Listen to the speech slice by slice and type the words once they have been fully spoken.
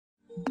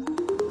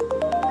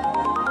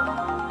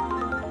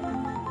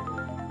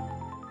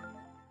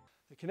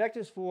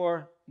Connectors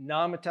for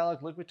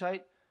non-metallic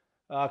Liquidtight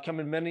come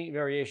in many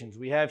variations.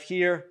 We have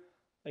here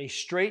a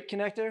straight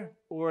connector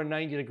or a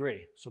 90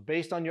 degree. So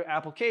based on your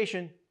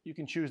application, you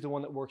can choose the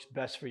one that works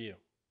best for you.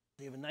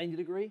 We have a 90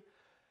 degree,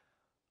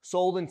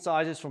 sold in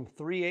sizes from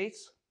 3/8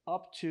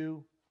 up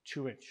to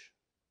 2-inch.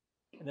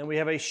 And then we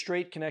have a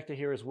straight connector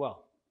here as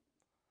well.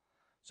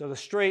 So the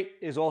straight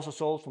is also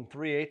sold from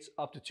 3/8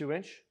 up to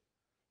 2-inch.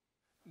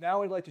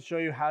 Now I'd like to show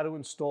you how to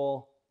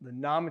install the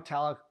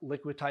non-metallic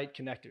Liquidtight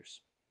connectors.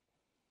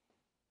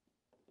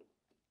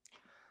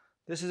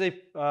 This is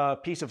a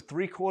piece of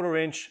 3/4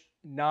 inch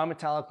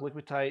non-metallic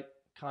Liquidtight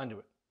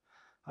conduit.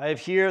 I have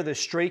here the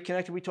straight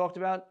connector we talked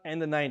about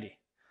and the 90.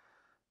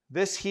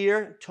 This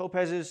here,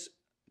 Topaz's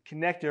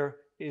connector,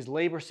 is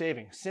labor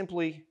saving.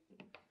 Simply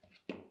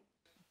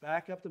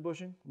back up the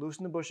bushing,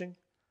 loosen the bushing,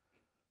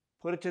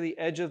 put it to the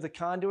edge of the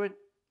conduit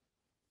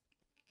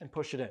and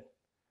push it in.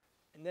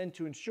 And then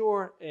to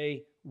ensure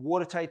a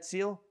watertight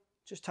seal,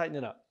 just tighten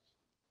it up.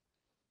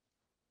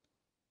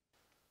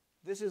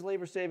 This is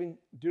labor saving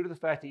due to the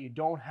fact that you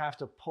don't have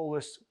to pull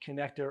this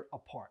connector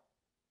apart.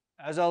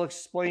 As I'll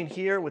explain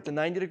here with the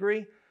 90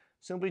 degree,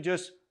 simply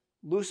just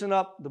loosen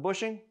up the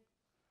bushing,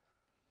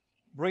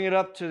 bring it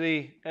up to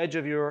the edge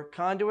of your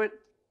conduit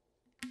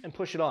and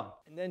push it on.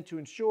 And then to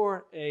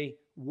ensure a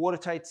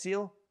watertight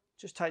seal,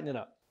 just tighten it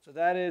up. So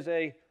that is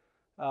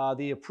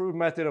the approved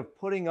method of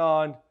putting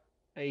on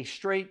a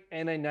straight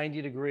and a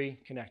 90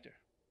 degree connector.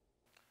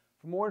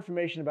 For more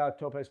information about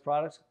Topaz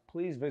products,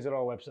 please visit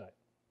our website.